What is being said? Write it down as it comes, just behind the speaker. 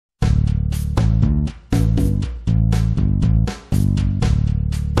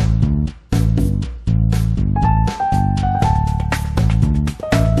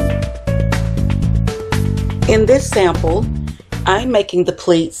In this sample, I'm making the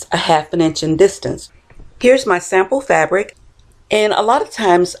pleats a 1/2 inch in distance. Here's my sample fabric, and a lot of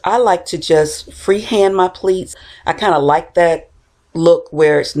times I like to just freehand my pleats. I kind of like that look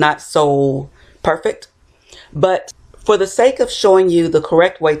where it's not so perfect, but for the sake of showing you the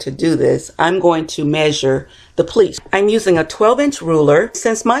correct way to do this, I'm going to measure the pleats. I'm using a 12-inch ruler.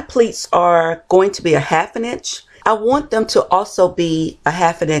 Since my pleats are going to be a 1/2 inch, I want them to also be a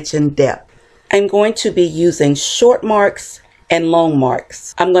 1/2 inch in depth. I'm going to be using short marks and long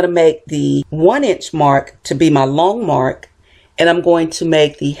marks. I'm going to make the 1 inch mark to be my long mark, and I'm going to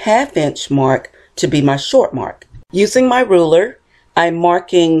make the 1/2 inch mark to be my short mark. Using my ruler, I'm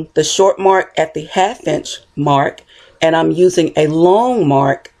marking the short mark at the 1/2 inch mark, and I'm using a long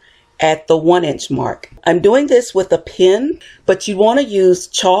mark at the 1 inch mark. I'm doing this with a pen, but you want to use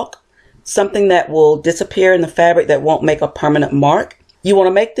chalk, something that will disappear in the fabric that won't make a permanent mark. You want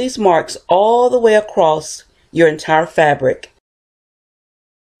to make these marks all the way across your entire fabric.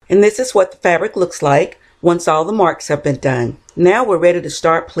 And this is what the fabric looks like once all the marks have been done. Now we're ready to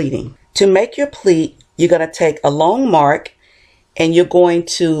start pleating. To make your pleat, you're going to take a long mark and you're going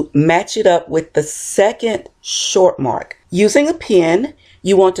to match it up with the second short mark. Using a pin,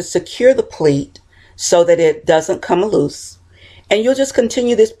 you want to secure the pleat so that it doesn't come loose. And you'll just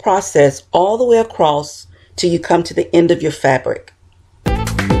continue this process all the way across till you come to the end of your fabric.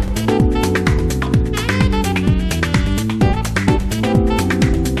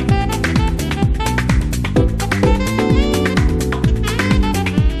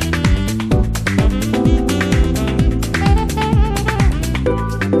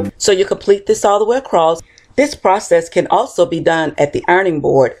 So you complete this all the way across. This process can also be done at the ironing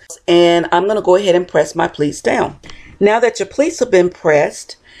board. And I'm going to go ahead and press my pleats down. Now that your pleats have been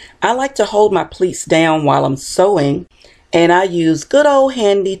pressed, I like to hold my pleats down while I'm sewing, and I use good old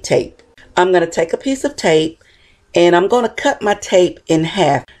handy tape. I'm going to take a piece of tape and I'm going to cut my tape in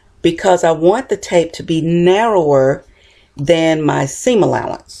half because I want the tape to be narrower than my seam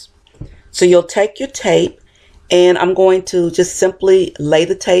allowance. So you'll take your tape, and I'm going to just simply lay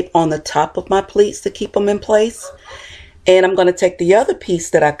the tape on the top of my pleats to keep them in place. And I'm going to take the other piece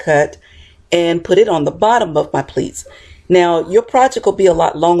that I cut and put it on the bottom of my pleats. Now, your project will be a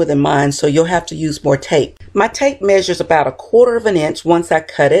lot longer than mine, so you'll have to use more tape. My tape measures about 1/4 inch once I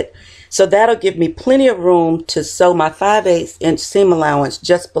cut it, so that'll give me plenty of room to sew my 5/8 inch seam allowance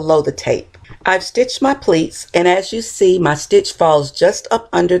just below the tape. I've stitched my pleats, and as you see, my stitch falls just up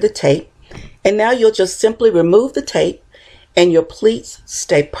under the tape. And now you'll just simply remove the tape and your pleats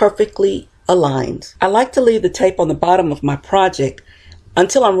stay perfectly aligned. I like to leave the tape on the bottom of my project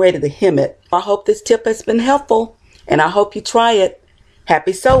until I'm ready to hem it. I hope this tip has been helpful, and I hope you try it.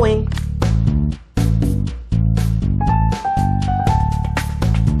 Happy sewing!